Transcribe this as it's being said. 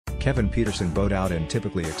Kevin Pietersen bowed out in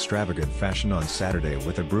typically extravagant fashion on Saturday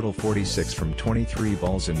with a brutal 46 from 23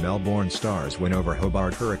 balls in Melbourne Stars win over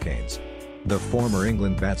Hobart Hurricanes. The former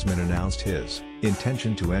England batsman announced his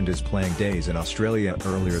intention to end his playing days in Australia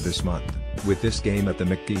earlier this month, with this game at the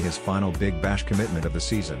McGee his final Big Bash commitment of the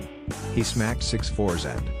season. He smacked 6 fours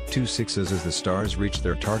and 2 sixes as the Stars reached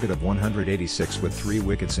their target of 186 with 3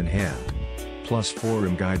 wickets in hand. +4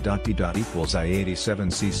 imguide.d. equals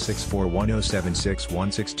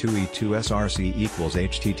I87C6410761662E2SRC equals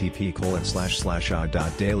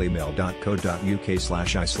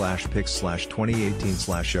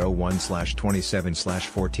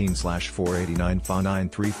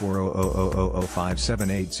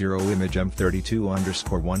image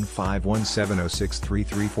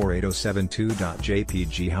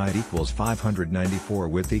m32_1517063348072.jpg height equals 594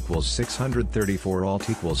 width equals 634 alt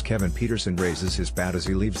equals Kevin Pietersen raises his bat as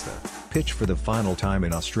he leaves the pitch for the final time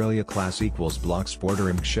in Australia. Class equals block sport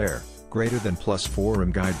or share, greater than +4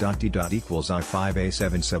 imguide.d. equals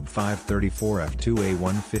I5A7 sub 534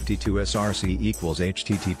 F2A152 SRC equals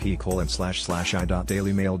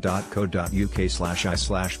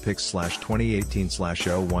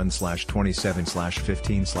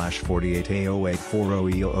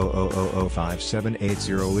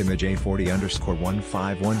image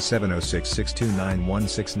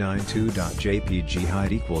A40_1517062916992.jpg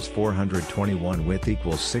height equals 421 width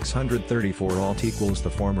equals 634 alt equals the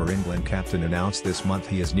former England captain announced this month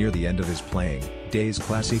he is near the end of his playing days.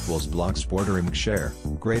 Class equals block sport or share,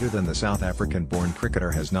 greater than the South African-born cricketer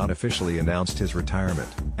has not officially announced his retirement,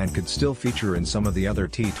 and could still feature in some of the other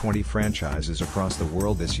T20 franchises across the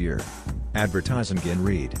world this year. Advertising in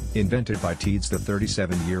read, invented by Teeds. The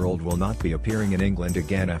 37-year-old will not be appearing in England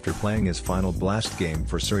again after playing his final Blast game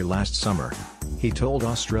for Surrey last summer. He told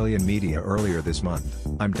Australian media earlier this month,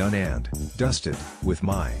 "I'm done and dusted with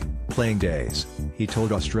my playing days," he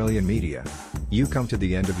told Australian media. You come to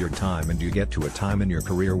the end of your time and you get to a time in your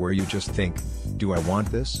career where you just think, do I want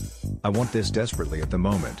this? I want this desperately at the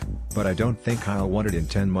moment, but I don't think I'll want it in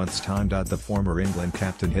 10 months' time. The former England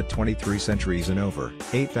captain hit 23 centuries and over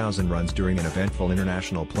 8,000 runs during an eventful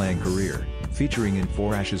international playing career, featuring in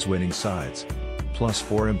 4 Ashes winning sides.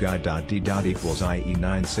 +4 imguide.d. equals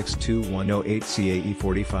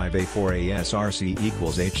IE962108CAE45A4ASRC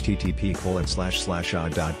equals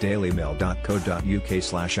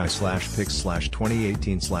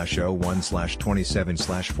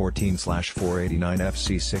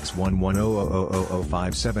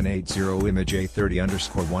image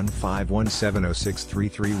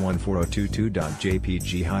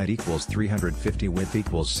A30_15063340222.jpg height equals 350 width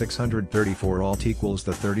equals 634 alt equals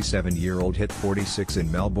the 37-year-old hit 46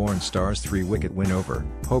 in Melbourne Stars 3-wicket win over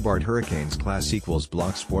Hobart Hurricanes. Class equals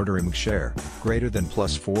block sport or share, greater than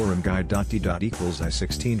 +4 imguide.d. equals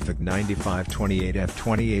I16 FIC9528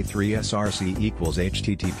 F20A3 SRC equals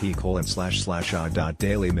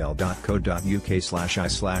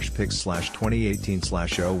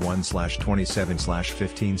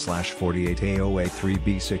http://.dailymel.co.uk/i/pics/2018/01627/15/48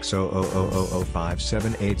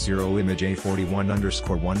 A03B60000578 image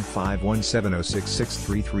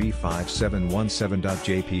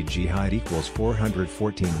A41_1517066335717.jpg height equals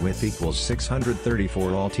 414 width equals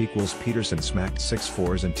 634 alt equals Pietersen smacked 6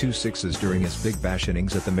 fours and 2 sixes during his Big Bash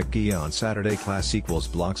innings at the McGee on Saturday. Class equals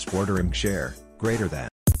block sport or share, greater than